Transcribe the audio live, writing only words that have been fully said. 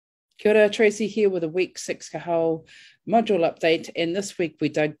Kia ora, Tracey here with a week 6 Kahal module update. And this week we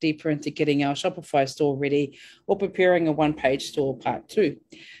dug deeper into getting our Shopify store ready or preparing a one-page store part 2.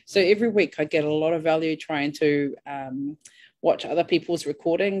 So every week I get a lot of value trying to watch other people's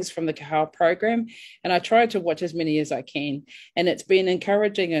recordings from the Kahal program. And I try to watch as many as I can. And it's been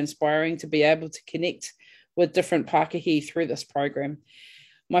encouraging and inspiring to be able to connect with different Pākehī through this program.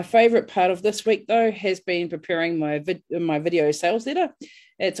 My favourite part of this week, though, has been preparing my video sales letter.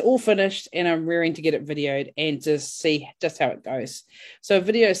 It's all finished and I'm raring to get it videoed and to see just how it goes. So a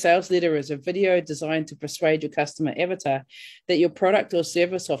video sales letter is a video designed to persuade your customer avatar that your product or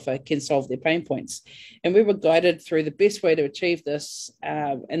service offer can solve their pain points. And we were guided through the best way to achieve this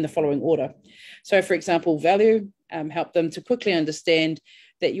in the following order. So, for example, value, help them to quickly understand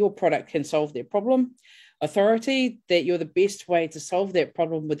that your product can solve their problem. Authority, that you're the best way to solve that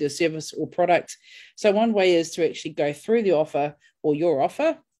problem with your service or product. So one way is to actually go through the offer or your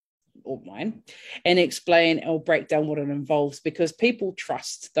offer or mine and explain or break down what it involves, because people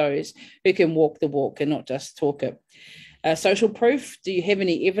trust those who can walk the walk and not just talk it. Social proof, do you have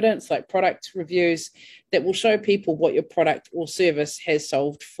any evidence like product reviews that will show people what your product or service has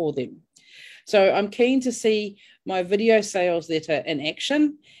solved for them? So I'm keen to see my video sales letter in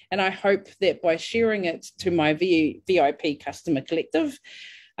action, and I hope that by sharing it to my VIP customer collective,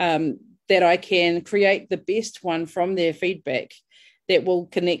 that I can create the best one from their feedback that will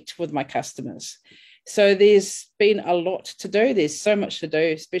connect with my customers. So there's been a lot to do. There's so much to do,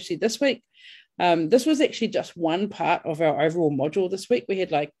 especially this week. This was actually just one part of our overall module this week. We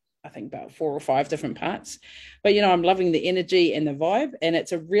had I think about 4 or 5 different parts, but I'm loving the energy and the vibe, and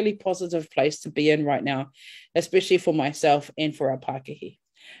it's a really positive place to be in right now, especially for myself and for our Pākehī.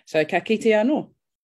 So ka kite anō.